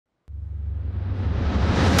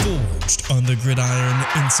forged on the gridiron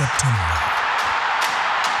in September.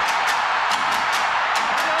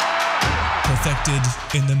 Perfected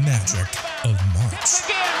in the magic of March.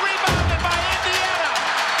 Again, rebounded by Indiana.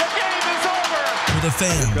 The game is over. For the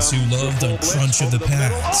fans who love the crunch of the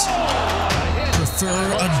pads, prefer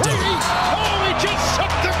a dunk, Oh, he just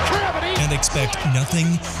shook the gravity. and expect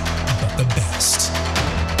nothing but the best.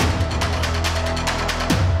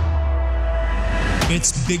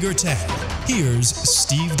 It's Bigger Ten. Here's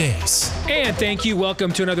Steve Dace. And thank you.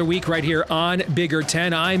 Welcome to another week right here on Bigger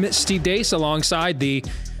Ten. I'm Steve Dace alongside the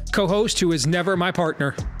co-host who is never my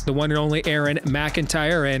partner, the one and only Aaron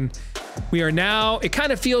McIntyre. And we are now, it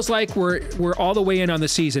kind of feels like we're all the way in on the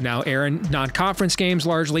season now, Aaron. Non-conference games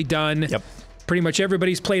largely done. Yep. Pretty much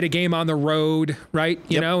everybody's played a game on the road, right?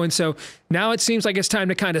 You know, and so now it seems like it's time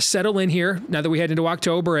to kind of settle in here now that we head into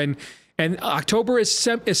October. And October is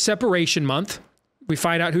separation month. We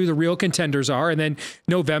find out who the real contenders are. And then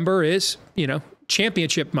November is,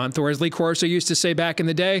 championship month, or as Lee Corso used to say back in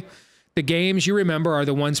the day, the games you remember are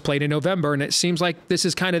the ones played in November. And it seems like this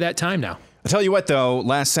is kind of that time now. I'll tell you what, though,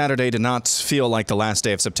 last Saturday did not feel like the last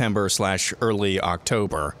day of September / early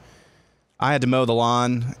October. I had to mow the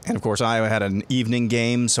lawn, and of course, Iowa had an evening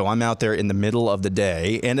game, so I'm out there in the middle of the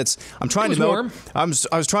day, and I'm trying to mow. Warm. I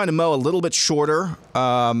was trying to mow a little bit shorter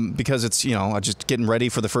because it's just getting ready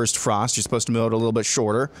for the first frost. You're supposed to mow it a little bit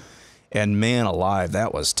shorter. And man alive,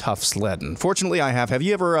 that was tough sledding. Fortunately, I have. Have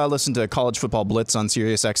you ever listened to College Football Blitz on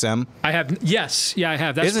Sirius XM? I have. Yes. Yeah, I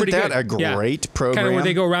have. That's Isn't pretty good. Isn't that a great program? Kind of where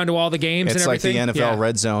they go around to all the games it's and everything. It's like the NFL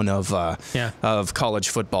red zone of college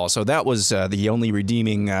football. So that was the only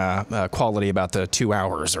redeeming quality about the 2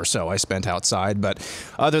 hours or so I spent outside. But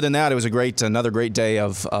other than that, it was another great day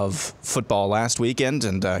of football last weekend,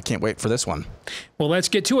 and can't wait for this one. Well, let's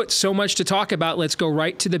get to it. So much to talk about. Let's go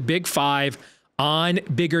right to the Big Five on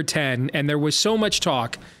Bigger Ten. And there was so much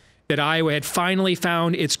talk that Iowa had finally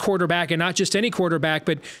found its quarterback, and not just any quarterback,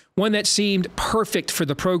 but one that seemed perfect for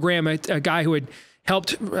the program, a guy who had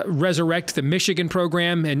helped resurrect the Michigan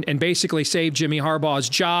program and basically save Jimmy Harbaugh's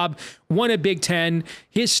job, won a Big Ten,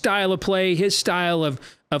 his style of play, his style of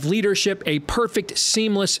leadership, a perfect,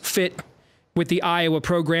 seamless fit with the Iowa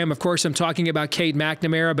program. Of course, I'm talking about Cade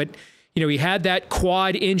McNamara, but he had that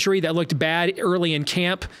quad injury that looked bad early in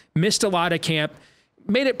camp, missed a lot of camp,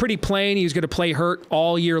 made it pretty plain he was going to play hurt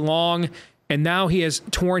all year long, and now he has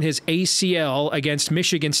torn his ACL against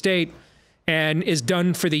Michigan State and is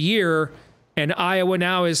done for the year, and Iowa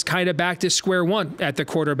now is kind of back to square one at the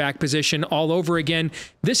quarterback position all over again.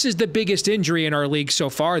 This is the biggest injury in our league so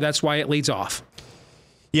far. That's why it leads off.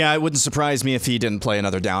 Yeah, it wouldn't surprise me if he didn't play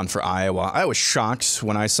another down for Iowa. I was shocked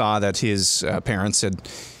when I saw that his parents had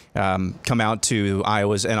come out to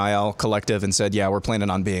Iowa's NIL collective and said, yeah, we're planning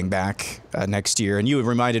on being back next year. And you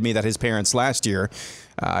reminded me that his parents last year,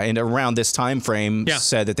 and around this time frame,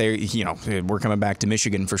 said that they, we're coming back to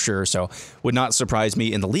Michigan for sure. So would not surprise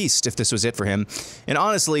me in the least if this was it for him. And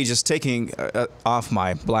honestly, just taking off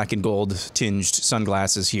my black and gold tinged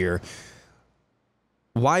sunglasses here,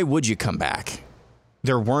 why would you come back?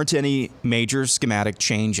 There weren't any major schematic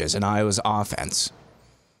changes in Iowa's offense.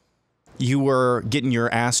 You were getting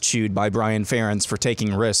your ass chewed by Brian Ferentz for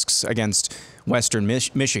taking risks against Western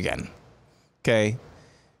Michigan. Okay?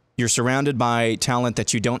 You're surrounded by talent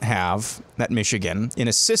that you don't have at Michigan in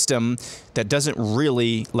a system that doesn't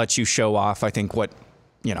really let you show off, I think, what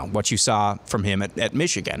you saw from him at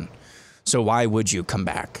Michigan. So why would you come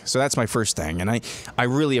back? So that's my first thing. And I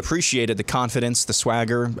really appreciated the confidence, the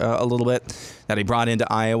swagger a little bit that he brought into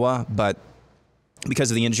Iowa, but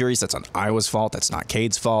because of the injuries, that's on Iowa's fault. That's not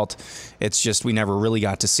Cade's fault. It's just we never really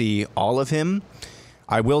got to see all of him.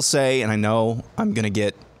 I will say, and I know I'm going to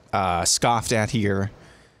get scoffed at here,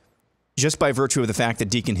 just by virtue of the fact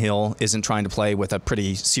that Deacon Hill isn't trying to play with a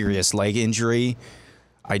pretty serious leg injury,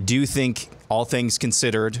 I do think, all things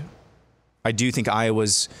considered, I do think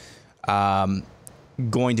Iowa's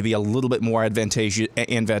going to be a little bit more advantageous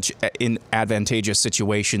in advantageous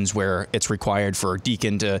situations where it's required for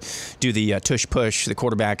Deacon to do the tush push, the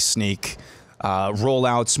quarterback sneak,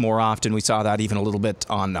 rollouts more often. We saw that even a little bit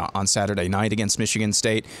on Saturday night against Michigan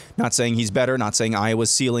State. Not saying he's better, not saying Iowa's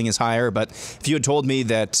ceiling is higher, but if you had told me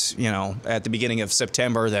that, at the beginning of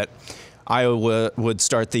September that Iowa would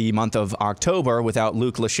start the month of October without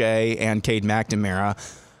Luke Lachey and Cade McNamara,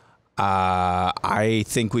 I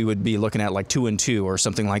think we would be looking at like 2-2 or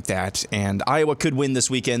something like that. And Iowa could win this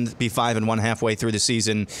weekend, be 5-1 halfway through the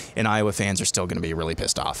season, and Iowa fans are still going to be really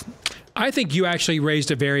pissed off. I think you actually raised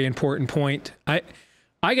a very important point. I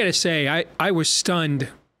got to say, I was stunned.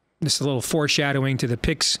 This is a little foreshadowing to the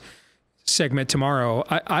picks segment tomorrow.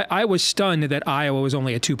 I was stunned that Iowa was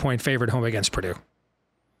only a 2-point favorite home against Purdue.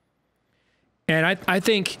 And I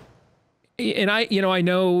think, and I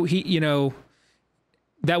know he,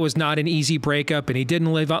 that was not an easy breakup, and he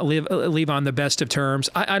didn't leave on the best of terms.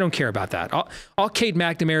 I don't care about that. All Cade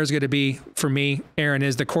McNamara is going to be for me, Aaron,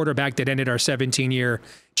 is the quarterback that ended our 17-year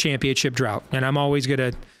championship drought, and I'm always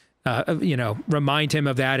going to, remind him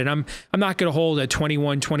of that. And I'm not going to hold a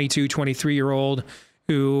 21, 22, 23-year-old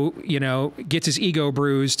who, gets his ego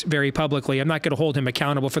bruised very publicly. I'm not going to hold him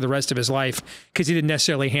accountable for the rest of his life because he didn't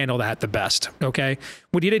necessarily handle that the best, okay?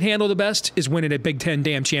 What he did handle the best is winning a Big Ten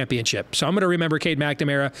damn championship. So I'm going to remember Cade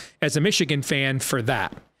McNamara as a Michigan fan for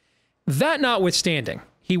that. That notwithstanding,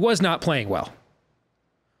 he was not playing well.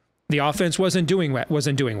 The offense wasn't doing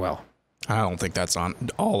well. I don't think that's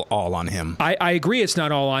all on him. I agree it's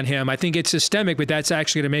not all on him. I think it's systemic, but that's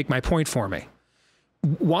actually going to make my point for me.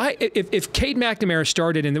 Why, if Cade McNamara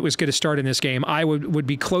started and it was going to start in this game, I would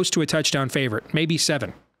be close to a touchdown favorite, maybe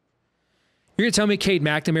 7. You're going to tell me Cade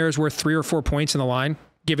McNamara is worth 3 or 4 points in the line,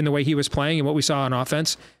 given the way he was playing and what we saw on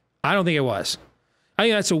offense? I don't think it was. I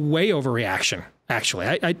think that's a way overreaction, actually.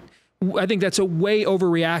 I think that's a way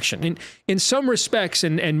overreaction. In some respects,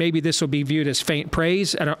 and maybe this will be viewed as faint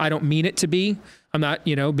praise, I don't mean it to be. I'm not,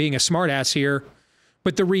 being a smartass here.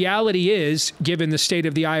 But the reality is, given the state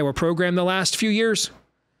of the Iowa program the last few years,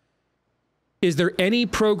 is there any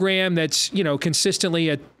program that's, consistently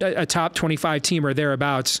a top 25 team or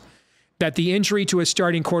thereabouts that the injury to a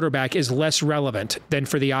starting quarterback is less relevant than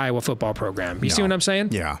for the Iowa football program? You see what I'm saying?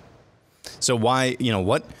 Yeah. So why,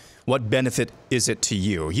 what benefit is it to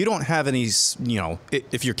you? You don't have any,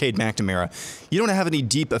 if you're Cade McNamara, you don't have any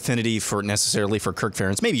deep affinity necessarily for Kirk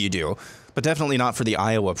Ferentz. Maybe you do, but definitely not for the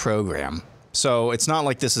Iowa program. So it's not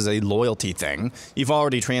like this is a loyalty thing. You've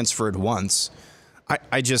already transferred once.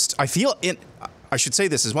 I feel it. I should say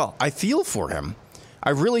this as well. I feel for him. I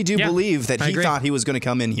really do believe that he thought he was going to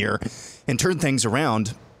come in here and turn things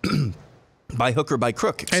around by hook or by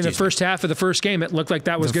crook. And the first half of the first game, it looked like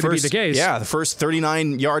that was going to be the case. Yeah, the first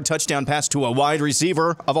 39-yard touchdown pass to a wide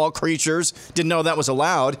receiver of all creatures. Didn't know that was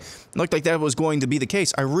allowed. It looked like that was going to be the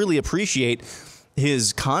case. I really appreciate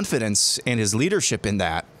his confidence and his leadership in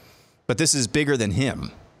that. But this is bigger than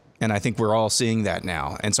him, and I think we're all seeing that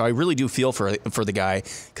now. And so I really do feel for the guy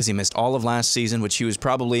because he missed all of last season, which he was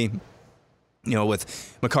probably,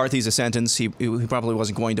 with McCarthy's ascendance, he probably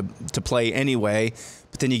wasn't going to play anyway.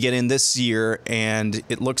 But then you get in this year, and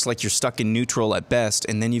it looks like you're stuck in neutral at best,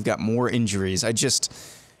 and then you've got more injuries. It's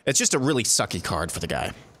just a really sucky card for the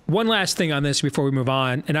guy. One last thing on this before we move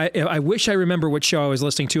on, and I wish I remember what show I was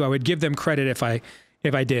listening to. I would give them credit if I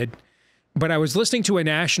did. But I was listening to a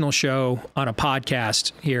national show on a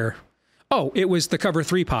podcast here. Oh, it was the Cover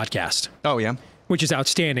 3 podcast. Oh, yeah. Which is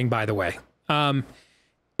outstanding, by the way.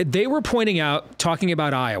 They were pointing out, talking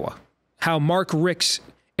about Iowa, how Mark Richt's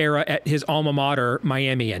era at his alma mater,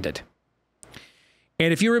 Miami, ended.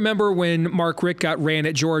 And if you remember when Mark Richt got ran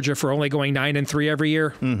at Georgia for only going 9-3 every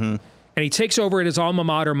year, and he takes over at his alma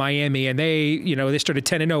mater, Miami, and they started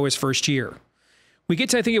 10-0 his first year. We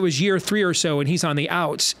get to, I think it was year 3 or so, and he's on the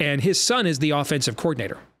outs, and his son is the offensive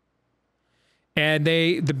coordinator. And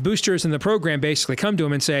the boosters in the program basically come to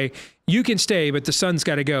him and say, you can stay, but the son's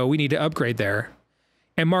got to go. We need to upgrade there.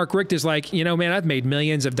 And Mark Richt is like, man, I've made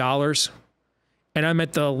millions of dollars, and I'm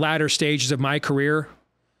at the latter stages of my career.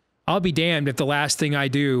 I'll be damned if the last thing I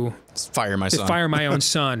do is fire my own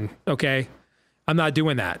son, okay? I'm not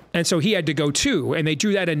doing that. And so he had to go too, and they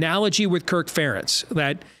drew that analogy with Kirk Ferentz,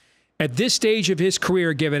 that at this stage of his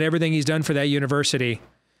career, given everything he's done for that university,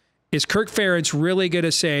 is Kirk Ferentz really going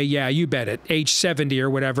to say, yeah, you bet it, age 70 or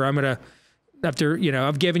whatever, I'm going to, after,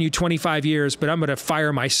 I've given you 25 years, but I'm going to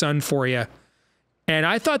fire my son for you. And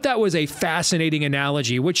I thought that was a fascinating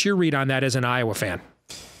analogy. What's your read on that as an Iowa fan?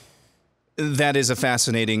 That is a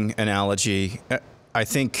fascinating analogy. I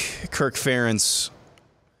think Kirk Ferentz,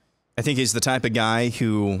 he's the type of guy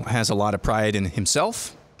who has a lot of pride in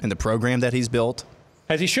himself and the program that he's built.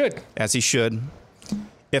 As he should. As he should.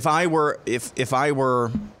 If I were,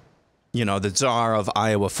 the czar of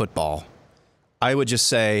Iowa football, I would just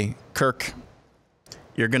say, Kirk,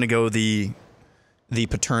 you're going to go the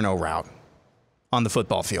Paterno route on the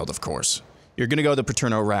football field, of course. You're going to go the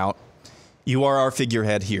Paterno route. You are our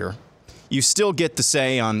figurehead here. You still get the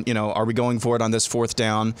say on, are we going for it on this 4th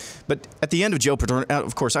down? But at the end of Joe Paterno,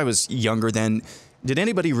 of course, I was younger then. Did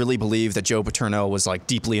anybody really believe that Joe Paterno was like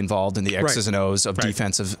deeply involved in the X's and O's of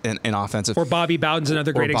defensive and offensive? Or Bobby Bowden's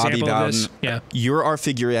another great example of this. Yeah. You're our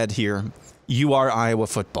figurehead here. You are Iowa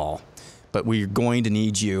football. But we're going to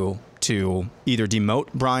need you to either demote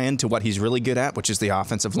Brian to what he's really good at, which is the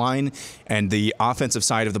offensive line, and the offensive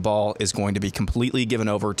side of the ball is going to be completely given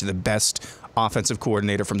over to the best offensive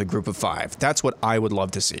coordinator from the group of 5. That's what I would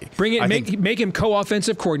love to see. Make him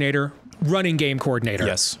co-offensive coordinator, running game coordinator.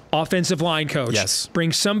 Yes. Offensive line coach. Yes.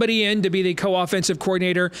 Bring somebody in to be the co-offensive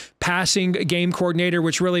coordinator, passing game coordinator,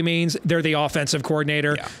 which really means they're the offensive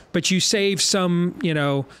coordinator. Yeah. But you save some,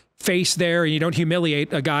 face there, and you don't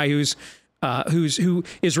humiliate a guy who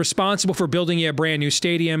is responsible for building you a brand new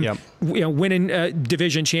stadium, Yep. Winning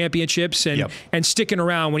division championships, and sticking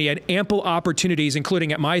around when he had ample opportunities,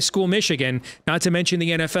 including at my school, Michigan, not to mention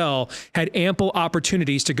the NFL, had ample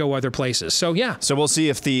opportunities to go other places. So, yeah. So we'll see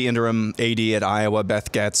if the interim AD at Iowa,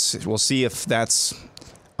 Beth Getz, we'll see if that's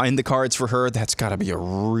in the cards for her. That's got to be a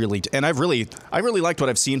really, and I really liked what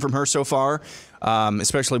I've seen from her so far,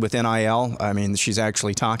 especially with NIL. I mean, she's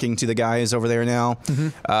actually talking to the guys over there now,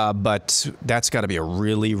 but that's got to be a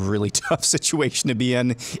really, really tough situation to be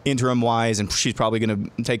in interim wise, and she's probably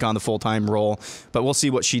going to take on the full-time role, but we'll see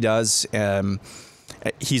what she does.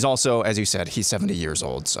 He's also, as you said, he's 70 years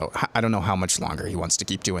old, so I don't know how much longer he wants to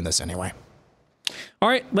keep doing this anyway. All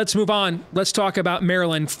right, let's move on. Let's talk about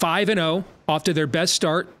Maryland, 5-0, off to their best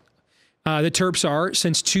start. The Terps are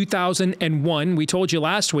since 2001. We told you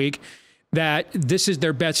last week that this is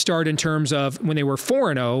their best start in terms of when they were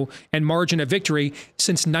 4-0 and margin of victory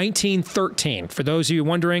since 1913. For those of you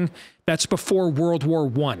wondering, that's before World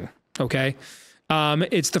War I, okay?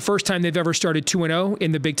 It's the first time they've ever started 2-0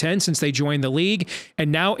 in the Big Ten since they joined the league.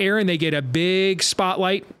 And now, Aaron, they get a big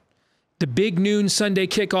spotlight. The big noon Sunday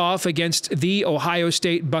kickoff against the Ohio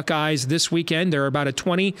State Buckeyes this weekend. They're about a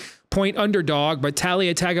 20-point underdog, but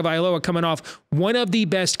Talia Tagovailoa coming off one of the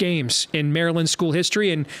best games in Maryland school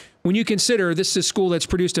history. And when you consider this is a school that's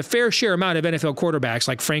produced a fair share amount of NFL quarterbacks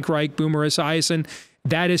like Frank Reich, Boomer Esiason,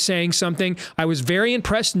 that is saying something. I was very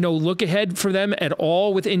impressed. No look ahead for them at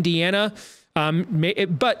all with Indiana.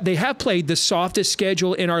 But they have played the softest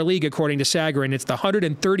schedule in our league, according to Sagarin. It's the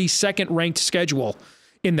 132nd ranked schedule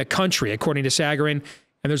in the country, according to Sagarin,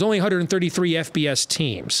 and there's only 133 FBS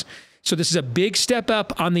teams. So this is a big step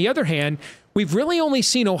up. On the other hand, we've really only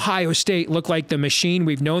seen Ohio State look like the machine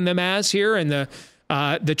we've known them as here in the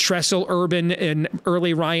Tressel, Urban, and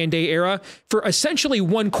early Ryan Day era for essentially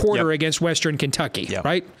one quarter against Western Kentucky,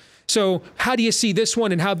 right? So how do you see this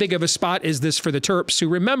one, and how big of a spot is this for the Terps, who,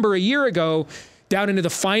 remember, a year ago, down into the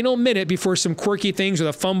final minute before some quirky things with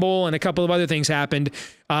a fumble and a couple of other things happened.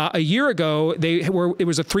 A year ago, it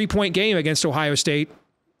was a 3-point game against Ohio State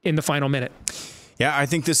in the final minute. Yeah, I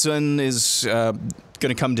think this one is going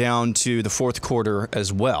to come down to the fourth quarter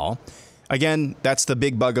as well. Again, that's the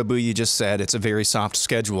big bugaboo you just said. It's a very soft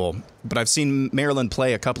schedule. But I've seen Maryland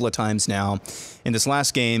play a couple of times now. In this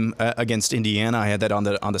last game against Indiana, I had that on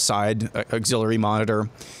the side auxiliary monitor.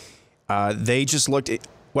 They just looked.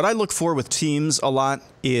 What I look for with teams a lot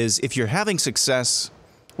is if you're having success,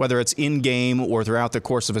 whether it's in-game or throughout the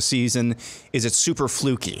course of a season, is it super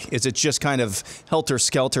fluky? Is it just kind of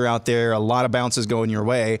helter-skelter out there, a lot of bounces going your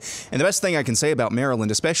way? And the best thing I can say about Maryland,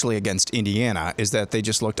 especially against Indiana, is that they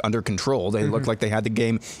just looked under control. They looked like they had the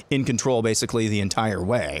game in control basically the entire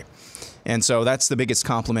way. And so that's the biggest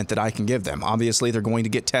compliment that I can give them. Obviously, they're going to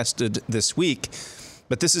get tested this week,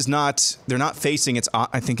 but this is not, they're not facing,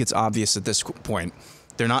 I think it's obvious at this point,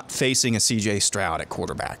 they're not facing a C.J. Stroud at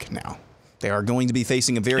quarterback now. They are going to be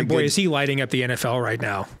facing a very good... is he lighting up the NFL right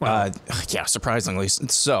now? Wow. Yeah, surprisingly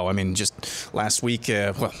so. I mean, just last week,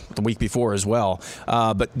 the week before as well.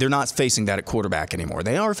 But they're not facing that at quarterback anymore.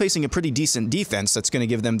 They are facing a pretty decent defense that's going to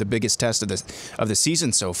give them the biggest test of the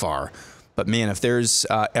season so far. But, man, if there's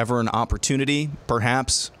ever an opportunity,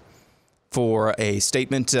 perhaps, for a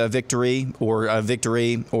statement victory or a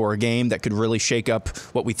game that could really shake up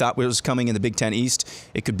what we thought was coming in the Big Ten East,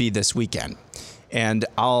 it could be this weekend. And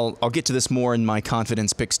I'll get to this more in my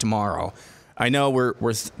confidence picks tomorrow. I know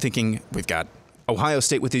we're thinking we've got Ohio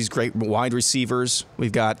State with these great wide receivers.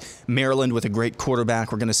 We've got Maryland with a great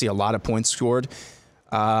quarterback. We're going to see a lot of points scored.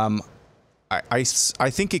 I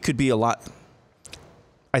think it could be a lot.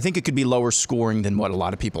 I think it could be lower scoring than what a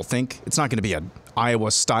lot of people think. It's not going to be an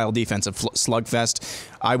Iowa-style defensive slugfest.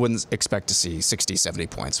 I wouldn't expect to see 60, 70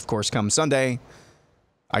 points. Of course, come Sunday,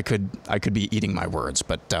 I could be eating my words,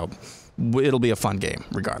 but it'll be a fun game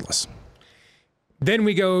regardless. Then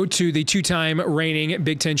we go to the two-time reigning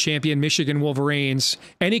Big Ten champion Michigan Wolverines.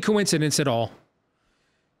 Any coincidence at all?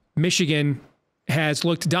 Michigan has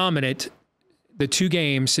looked dominant the two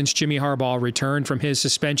games since Jimmy Harbaugh returned from his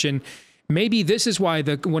suspension. Maybe this is why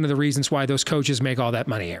one of the reasons why those coaches make all that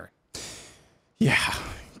money, Aaron. Yeah,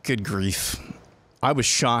 good grief. I was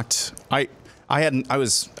shocked. I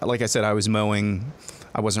was, like I said, I was mowing.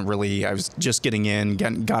 I was just getting in,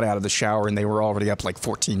 got out of the shower, and they were already up like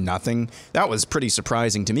 14-0. That was pretty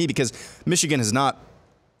surprising to me because Michigan has not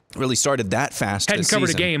really started that fast Hadn't this covered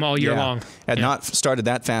season. a game all year long. Had not started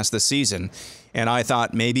that fast this season. And I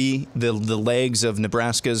thought maybe the legs of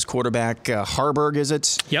Nebraska's quarterback, Harburg, is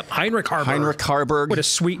it? Yep, Heinrich Harburg. Heinrich Harburg. What a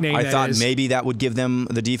sweet name I that thought is. maybe that would give them,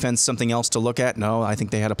 the defense, something else to look at. No, I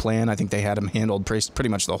think they had a plan. I think they had him handled pretty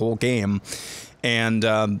much the whole game. And,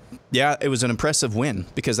 yeah, it was an impressive win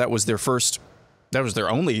because that was their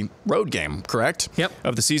only road game, correct? Yep.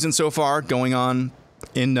 Of the season so far, going on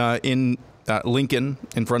in Lincoln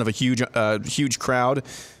in front of a huge crowd. It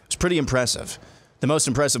was pretty impressive. The most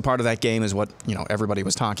impressive part of that game is what everybody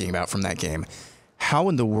was talking about from that game. How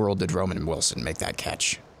in the world did Roman Wilson make that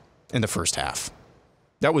catch in the first half?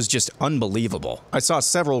 That was just unbelievable. I saw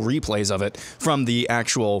several replays of it from the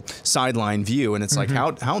actual sideline view, and it's like,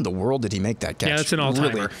 how in the world did he make that catch? Yeah, it's an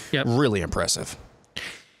all-timer. Really impressive.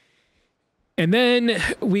 And then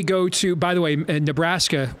we go to, by the way,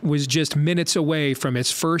 Nebraska was just minutes away from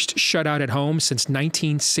its first shutout at home since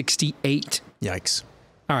 1968. Yikes.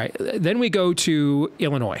 All right, then we go to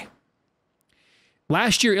Illinois.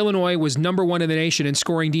 Last year, Illinois was number 1 in the nation in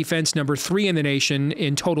scoring defense, number 3 in the nation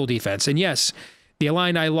in total defense. And yes, the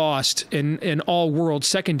Illini lost in all-world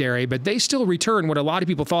secondary, but they still returned what a lot of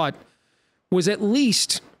people thought was at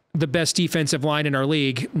least the best defensive line in our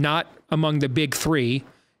league, not among the big 3,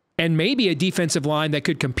 and maybe a defensive line that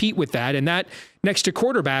could compete with that. And that, next to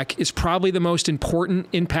quarterback, is probably the most important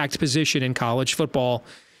impact position in college football.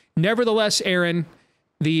 Nevertheless, Aaron,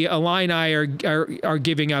 the Illini are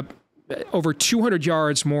giving up over 200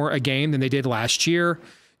 yards more a game than they did last year.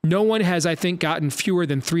 No one has, I think, gotten fewer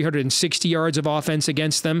than 360 yards of offense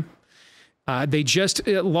against them. They just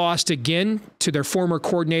lost again to their former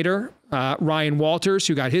coordinator, Ryan Walters,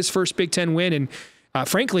 who got his first Big Ten win and,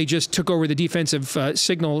 frankly, just took over the defensive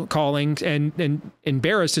signal calling and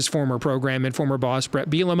embarrassed his former program and former boss,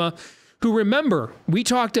 Brett Bielema, who, remember, we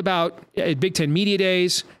talked about at Big Ten Media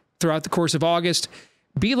Days throughout the course of August.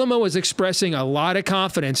 Bielema was expressing a lot of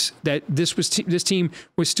confidence that this team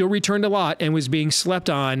was still returned a lot and was being slept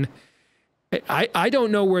on. I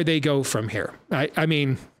don't know where they go from here. I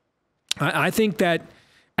mean, I think that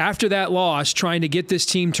after that loss, trying to get this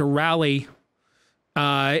team to rally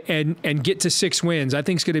and get to 6 wins, I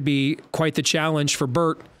think is going to be quite the challenge for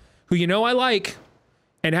Burt, who I like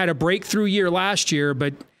and had a breakthrough year last year,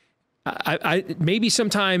 but I maybe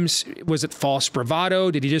sometimes, was it false bravado?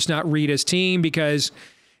 Did he just not read his team? Because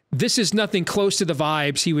this is nothing close to the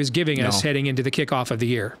vibes he was giving us heading into the kickoff of the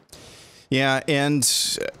year. Yeah, and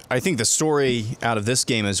I think the story out of this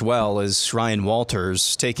game as well is Ryan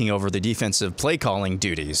Walters taking over the defensive play calling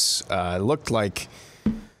duties. Looked like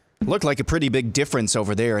a pretty big difference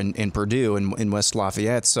over there in Purdue in West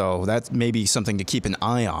Lafayette, so that may be something to keep an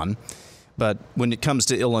eye on. But when it comes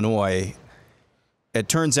to Illinois, it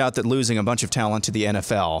turns out that losing a bunch of talent to the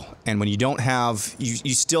NFL, and when you don't have,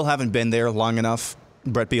 you still haven't been there long enough,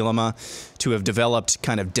 Brett Bielema, to have developed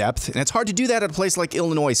kind of depth. And it's hard to do that at a place like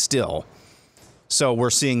Illinois still. So we're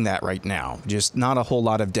seeing that right now. Just not a whole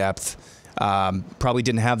lot of depth. Probably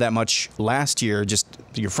didn't have that much last year. Just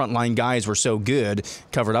your frontline guys were so good,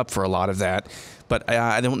 covered up for a lot of that. But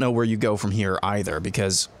I don't know where you go from here either,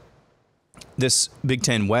 because this Big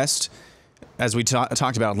Ten West, as we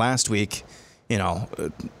talked about last week,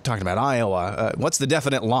 talking about Iowa, what's the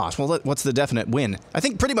definite loss? Well, what's the definite win? I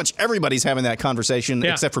think pretty much everybody's having that conversation,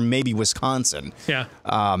 except for maybe Wisconsin. Yeah.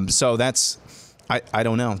 So that's, I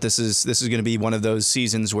don't know. This is going to be one of those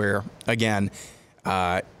seasons where, again,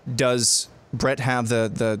 does Brett have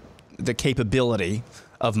the capability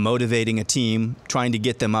of motivating a team, trying to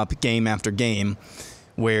get them up game after game,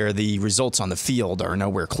 where the results on the field are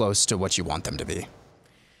nowhere close to what you want them to be?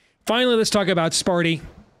 Finally, let's talk about Sparty.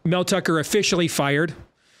 Mel Tucker officially fired.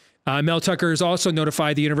 Mel Tucker has also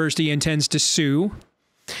notified the university intends to sue.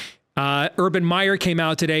 Urban Meyer came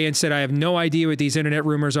out today and said, I have no idea what these internet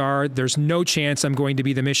rumors are. There's no chance I'm going to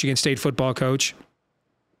be the Michigan State football coach.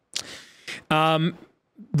 On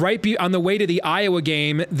the way to the Iowa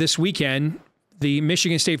game this weekend, the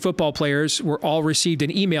Michigan State football players were all received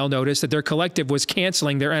an email notice that their collective was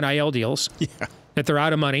canceling their NIL deals, that they're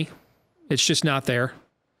out of money. It's just not there.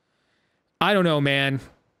 I don't know, man.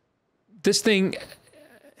 This thing,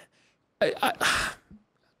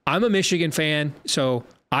 I'm a Michigan fan, so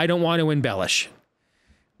I don't want to embellish,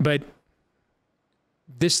 but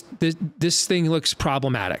this thing looks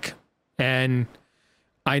problematic. And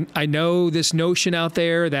I know this notion out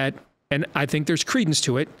there that, and I think there's credence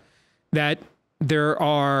to it, that there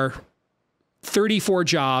are 34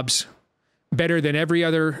 jobs better than every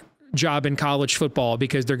other job in college football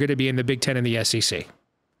because they're going to be in the Big Ten and the SEC.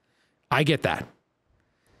 I get that.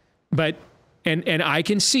 But And I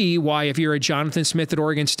can see why if you're a Jonathan Smith at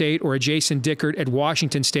Oregon State or a Jason Dickert at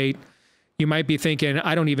Washington State, you might be thinking,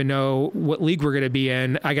 I don't even know what league we're going to be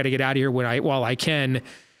in. I got to get out of here while I can.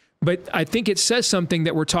 But I think it says something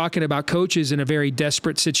that we're talking about coaches in a very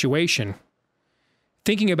desperate situation.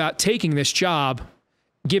 Thinking about taking this job,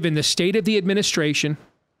 given the state of the administration,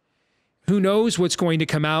 who knows what's going to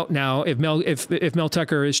come out now if Mel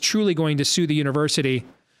Tucker is truly going to sue the university.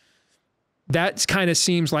 That kind of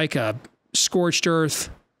seems like a scorched earth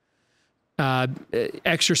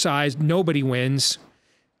exercise. Nobody wins.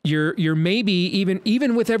 You're maybe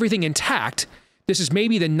even with everything intact, this is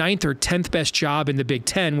maybe the 9th or 10th best job in the Big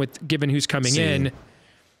Ten given who's coming in.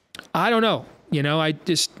 I don't know. I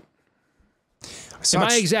just am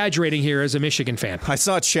I exaggerating here as a Michigan fan? I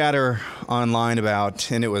saw chatter online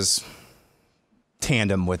about, and it was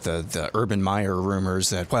tandem with the Urban Meyer rumors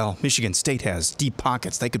that, well, Michigan State has deep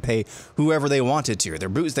pockets. They could pay whoever they wanted to.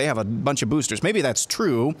 They have a bunch of boosters. Maybe that's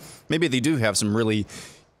true. Maybe they do have some really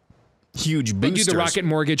huge boosters. They do the Rocket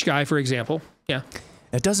Mortgage guy, for example. Yeah.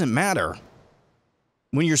 It doesn't matter.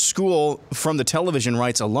 When your school, from the television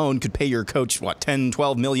rights alone, could pay your coach, $10,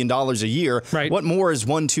 $12 million a year, right. What more is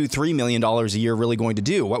 $1, $2, $3 million a year really going to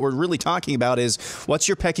do? What we're really talking about is what's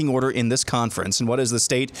your pecking order in this conference and what is the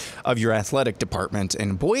state of your athletic department?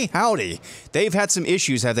 And boy, howdy, they've had some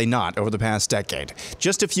issues, have they not, over the past decade?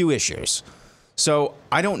 Just a few issues. So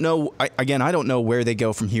I don't know. I don't know where they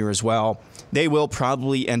go from here as well. They will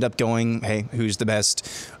probably end up going, hey, who's the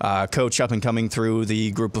best coach up and coming through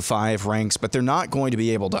the group of 5 ranks? But they're not going to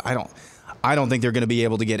be able to. I don't think they're going to be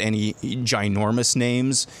able to get any ginormous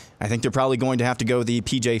names. I think they're probably going to have to go the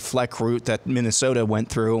PJ Fleck route that Minnesota went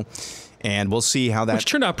through. And we'll see how that... Which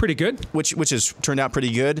turned out pretty good. Which has turned out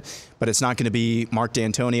pretty good, but it's not going to be Mark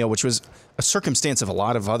D'Antonio, which was a circumstance of a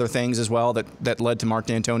lot of other things as well that led to Mark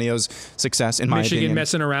D'Antonio's success, in my opinion. Michigan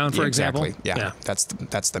messing around, for example. Exactly. Yeah.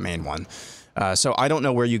 That's the main one. So I don't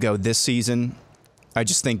know where you go this season. I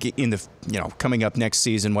just think in the coming up next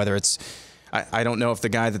season, whether it's... I don't know if the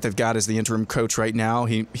guy that they've got as the interim coach right now,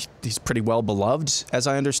 he's pretty well beloved, as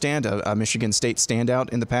I understand, a Michigan State standout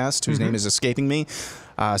in the past, whose name is escaping me.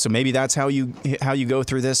 So maybe that's how you go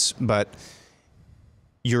through this, but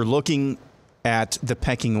you're looking at the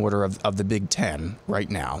pecking order of the Big Ten right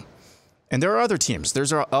now. And there are other teams.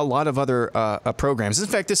 There's a lot of other programs. In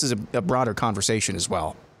fact, this is a broader conversation as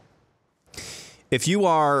well. If you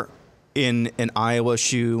are in Iowa's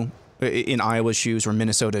shoes or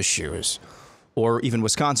Minnesota's shoes, or even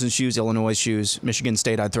Wisconsin's shoes, Illinois' shoes, Michigan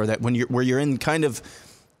State, I'd throw that where you're in kind of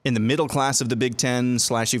in the middle class of the Big Ten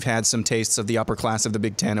 / you've had some tastes of the upper class of the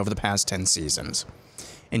Big Ten over the past 10 seasons,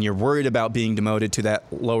 and you're worried about being demoted to that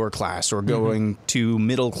lower class or going to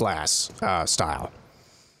middle class style.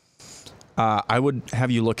 I would have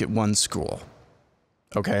you look at one school,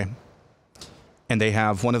 okay? And they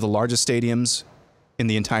have one of the largest stadiums in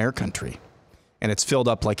the entire country. And it's filled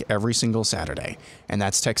up like every single Saturday, and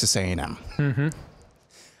that's Texas A&M. Mm-hmm.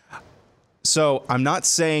 So I'm not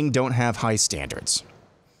saying don't have high standards.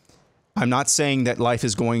 I'm not saying that life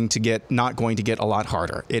is not going to get a lot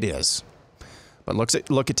harder. It is. But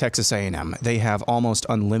look at Texas A&M. They have almost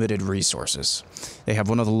unlimited resources. They have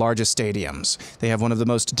one of the largest stadiums. They have one of the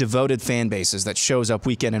most devoted fan bases that shows up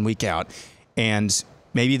week in and week out. And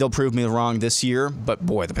maybe they'll prove me wrong this year, but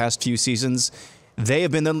boy, the past few seasons, they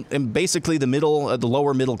have been basically the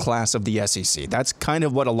lower middle class of the SEC. That's kind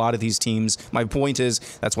of what a lot of these teams, my point is,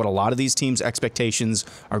 that's what a lot of these teams' expectations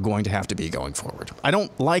are going to have to be going forward. I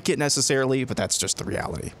don't like it necessarily, but that's just the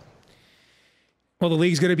reality. Well, the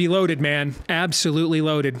league's going to be loaded, man. Absolutely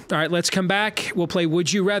loaded. All right, let's come back. We'll play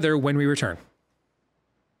Would You Rather when we return.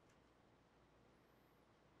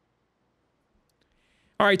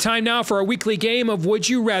 All right, time now for our weekly game of Would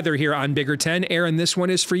You Rather here on Bigger Ten. Aaron, this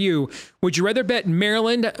one is for you. Would you rather bet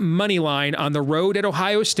Maryland money line on the road at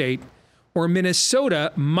Ohio State or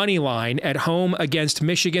Minnesota money line at home against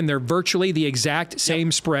Michigan? They're virtually the exact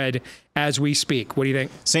same spread as we speak. What do you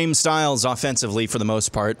think? Same styles offensively for the most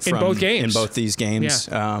part. In both games. In both these games.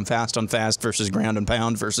 Yeah. Fast on fast versus ground and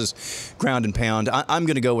pound versus ground and pound. I'm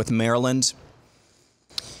going to go with Maryland.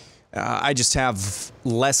 I just have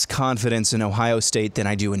less confidence in Ohio State than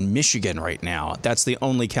I do in Michigan right now. That's the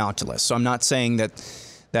only calculus. So I'm not saying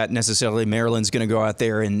that necessarily Maryland's going to go out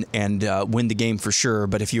there and win the game for sure.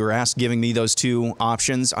 But if you were giving me those two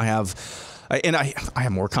options, I have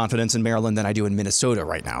more confidence in Maryland than I do in Minnesota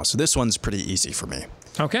right now. So this one's pretty easy for me.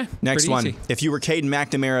 Okay. Next one. Easy. If you were Caden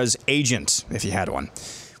McNamara's agent, if you had one,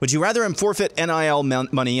 would you rather him forfeit NIL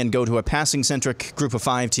money and go to a passing-centric group of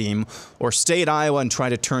 5 team or stay at Iowa and try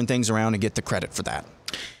to turn things around and get the credit for that?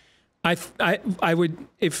 I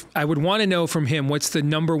would want to know from him, what's the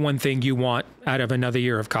number one thing you want out of another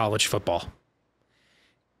year of college football?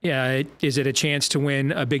 Yeah, is it a chance to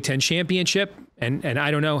win a Big Ten championship? And I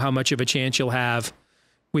don't know how much of a chance you'll have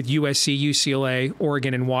with USC, UCLA,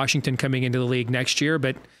 Oregon, and Washington coming into the league next year,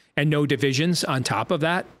 and no divisions on top of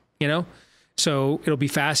that, you know? So it'll be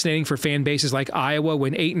fascinating for fan bases like Iowa,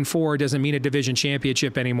 when 8-4 doesn't mean a division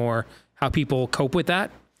championship anymore, how people cope with that.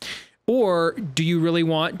 Or do you really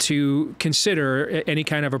want to consider any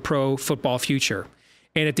kind of a pro football future?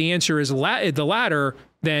 And if the answer is the latter,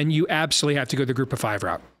 then you absolutely have to go the group of 5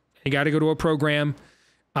 route. You got to go to a program,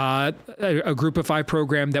 a group of 5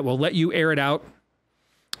 program that will let you air it out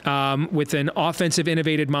with an offensive,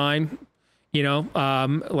 innovative mind, you know,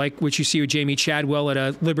 like what you see with Jamie Chadwell at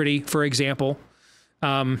a Liberty, for example.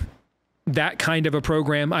 That kind of a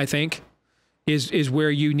program, I think, is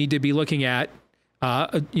where you need to be looking at.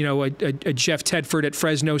 A Jeff Tedford at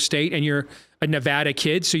Fresno State, and you're a Nevada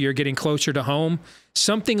kid, so you're getting closer to home.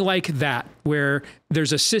 Something like that, where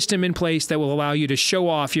there's a system in place that will allow you to show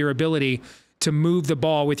off your ability to move the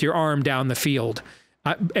ball with your arm down the field.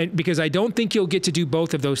 And because I don't think you'll get to do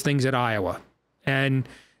both of those things at Iowa. And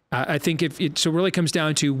I think so it really comes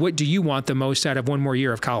down to, what do you want the most out of one more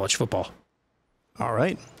year of college football? All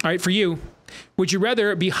right. All right, for you, would you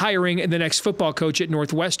rather be hiring the next football coach at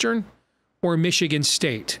Northwestern or Michigan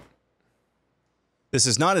State? This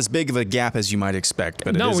is not as big of a gap as you might expect.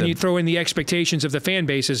 But no, when you throw in the expectations of the fan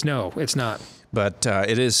bases, no, it's not. But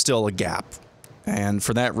it is still a gap. And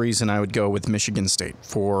for that reason, I would go with Michigan State.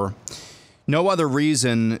 For no other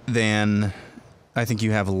reason than I think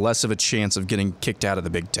you have less of a chance of getting kicked out of the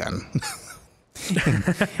Big Ten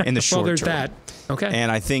in the short term. Well, there's that. Okay. And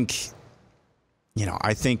I think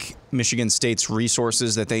Michigan State's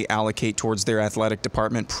resources that they allocate towards their athletic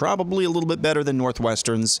department probably a little bit better than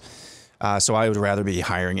Northwestern's. So I would rather be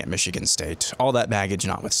hiring at Michigan State, all that baggage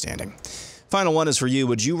notwithstanding. Final one is for you.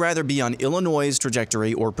 Would you rather be on Illinois'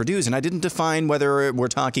 trajectory or Purdue's? And I didn't define whether we're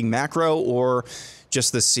talking macro or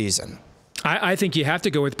just this season. I think you have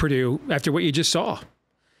to go with Purdue after what you just saw.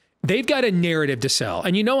 They've got a narrative to sell.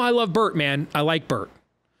 And you know I love Burt, man. I like Burt.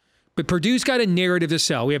 But Purdue's got a narrative to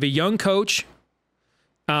sell. We have a young coach,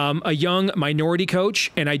 a young minority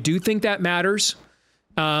coach, and I do think that matters.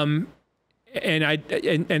 And I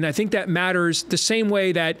think that matters the same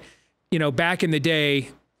way that, you know, back in the day,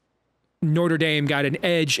 Notre Dame got an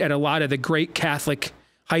edge at a lot of the great Catholic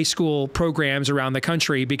high school programs around the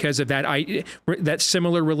country because of that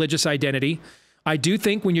similar religious identity. I do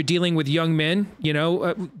think when you're dealing with young men, you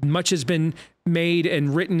know, much has been made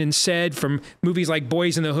and written and said, from movies like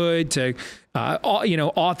Boys in the Hood to,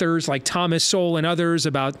 authors like Thomas Sowell and others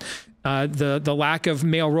about the lack of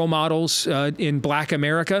male role models in Black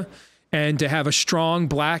America. And to have a strong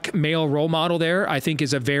Black male role model there, I think,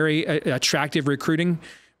 is a very attractive recruiting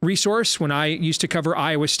resource. When I used to cover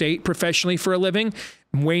Iowa State professionally for a living,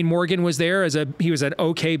 Wayne Morgan was there he was an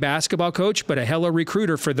okay basketball coach, but a hella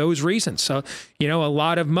recruiter for those reasons. So, you know, a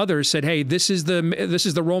lot of mothers said, hey, this is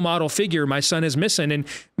the role model figure my son is missing. And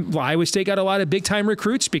Iowa State got a lot of big time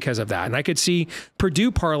recruits because of that. And I could see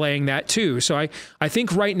Purdue parlaying that too. So I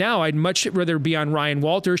think right now I'd much rather be on Ryan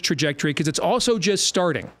Walters' trajectory, because it's also just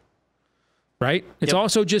starting, right? It's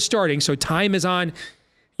also just starting. So time is on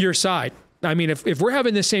your side. I mean, if we're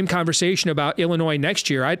having the same conversation about Illinois next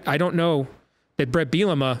year, I don't know that Brett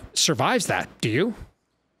Bielema survives that. Do you?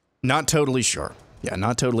 Not totally sure. Yeah,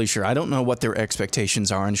 not totally sure. I don't know what their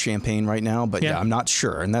expectations are in Champaign right now, but yeah, I'm not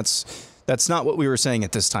sure. And that's not what we were saying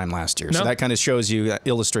at this time last year. No. So that kind of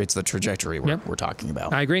illustrates the trajectory we're talking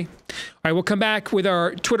about. I agree. All right, we'll come back with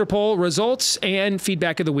our Twitter poll results and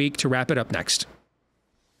feedback of the week to wrap it up next.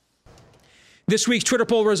 This week's Twitter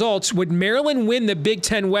poll results: would Maryland win the Big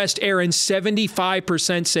Ten West, Aaron?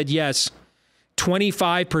 75% said yes.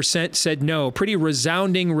 25% said no. Pretty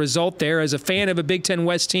resounding result there. As a fan of a Big Ten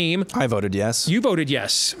West team, I voted yes. You voted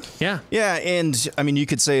yes. Yeah. Yeah, and I mean, you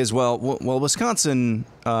could say as well, Wisconsin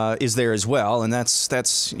is there as well, and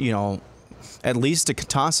that's you know, at least a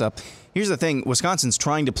toss-up. Here's the thing: Wisconsin's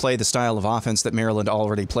trying to play the style of offense that Maryland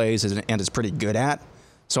already plays and is pretty good at.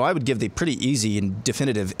 So I would give the pretty easy and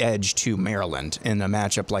definitive edge to Maryland in a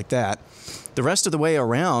matchup like that. The rest of the way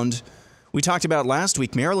around, we talked about last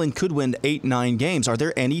week, Maryland could win 8-9 games. Are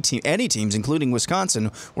there any teams, including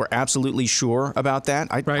Wisconsin, we're absolutely sure about that?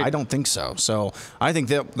 I don't think so. So I think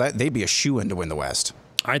that they'd be a shoo-in to win the West.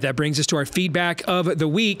 All right, that brings us to our feedback of the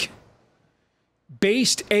week.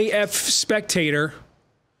 Based AF Spectator,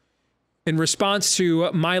 in response to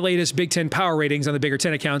my latest Big Ten power ratings on the Bigger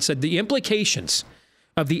Ten account, said the implications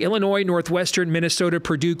of the Illinois, Northwestern, Minnesota,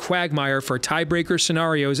 Purdue quagmire for tiebreaker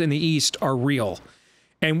scenarios in the East are real.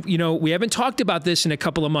 And, we haven't talked about this in a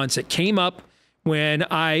couple of months. It came up when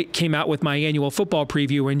I came out with my annual football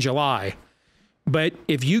preview in July. But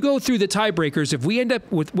if you go through the tiebreakers, if we end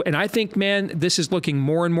up with, and I think, man, this is looking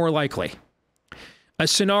more and more likely, a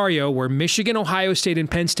scenario where Michigan, Ohio State, and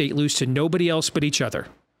Penn State lose to nobody else but each other.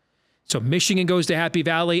 So Michigan goes to Happy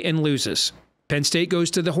Valley and loses. Penn State goes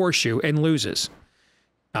to the Horseshoe and loses.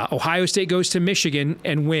 Ohio State goes to Michigan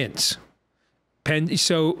and wins.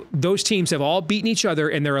 So those teams have all beaten each other,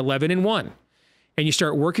 and they're 11-1. And you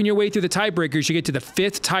start working your way through the tiebreakers. You get to the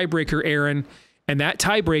fifth tiebreaker, Aaron, and that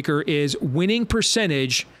tiebreaker is winning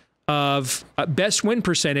percentage of best win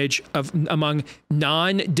percentage of among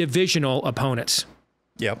non-divisional opponents.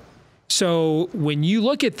 Yep. So when you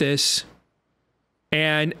look at this,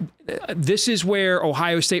 and this is where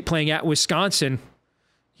Ohio State playing at Wisconsin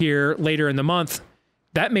here later in the month,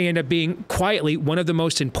 that may end up being quietly one of the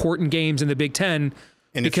most important games in the Big Ten,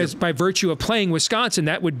 because by virtue of playing Wisconsin,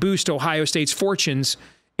 that would boost Ohio State's fortunes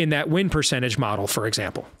in that win percentage model, for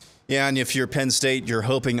example. Yeah, and if you're Penn State, you're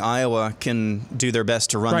hoping Iowa can do their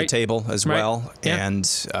best to run the table as well. Yeah.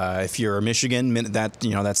 And if you're Michigan,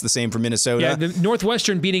 that's the same for Minnesota. Yeah, the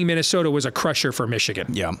Northwestern beating Minnesota was a crusher for Michigan.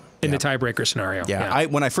 Yeah. In the tiebreaker scenario. Yeah.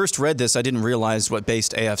 When I first read this, I didn't realize what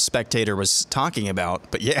Based AF Spectator was talking about.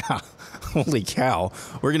 But yeah, holy cow.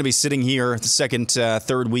 We're going to be sitting here the second,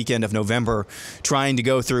 third weekend of November trying to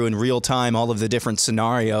go through in real time all of the different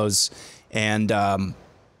scenarios. And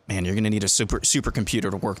man, you're going to need a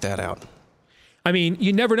supercomputer to work that out. I mean,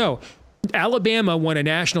 you never know. Alabama won a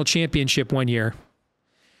national championship one year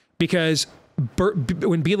because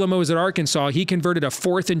when Bielema was at Arkansas, he converted a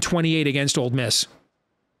 4th and 28 against Ole Miss.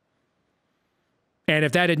 And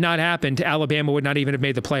if that had not happened, Alabama would not even have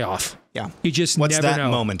made the playoff. Yeah. You just never know. What's that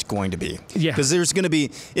moment going to be? Yeah. Because there's going to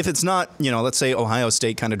be, if it's not, let's say Ohio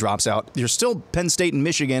State kind of drops out, there's still Penn State and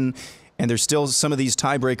Michigan, and there's still some of these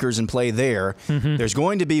tiebreakers in play there.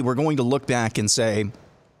 Mm-hmm. We're going to look back and say,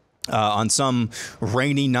 on some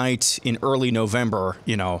rainy night in early November,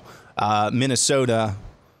 Minnesota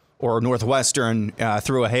or Northwestern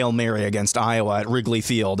threw a Hail Mary against Iowa at Wrigley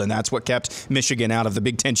Field, and that's what kept Michigan out of the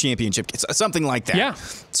Big Ten championship. Something like that. Yeah.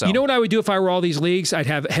 So, you know what I would do if I were all these leagues? I'd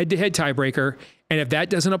have head-to-head tiebreaker, and if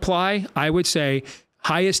that doesn't apply, I would say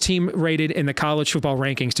highest team rated in the college football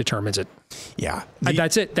rankings determines it. Yeah.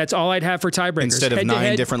 That's it. That's all I'd have for tiebreakers. Instead of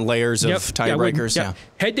 9 different layers of tiebreakers. Yeah.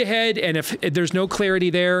 Head-to-head, and if there's no clarity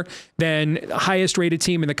there, then highest rated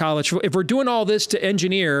team in the college. If we're doing all this to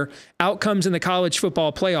engineer outcomes in the college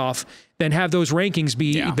football playoff, then have those rankings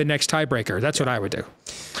be the next tiebreaker. That's what I would do.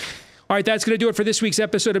 All right, that's going to do it for this week's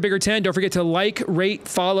episode of Bigger Ten. Don't forget to like, rate,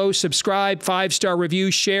 follow, subscribe, 5-star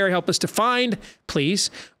review, share, help us to find,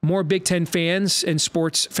 please, more Big Ten fans and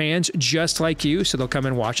sports fans just like you, so they'll come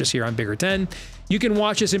and watch us here on Bigger Ten. You can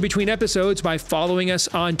watch us in between episodes by following us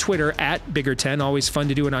on Twitter at Bigger Ten. Always fun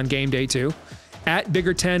to do it on game day, too. At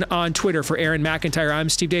Bigger Ten on Twitter. For Aaron McIntyre, I'm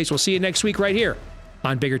Steve Dace. We'll see you next week right here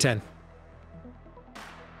on Bigger Ten.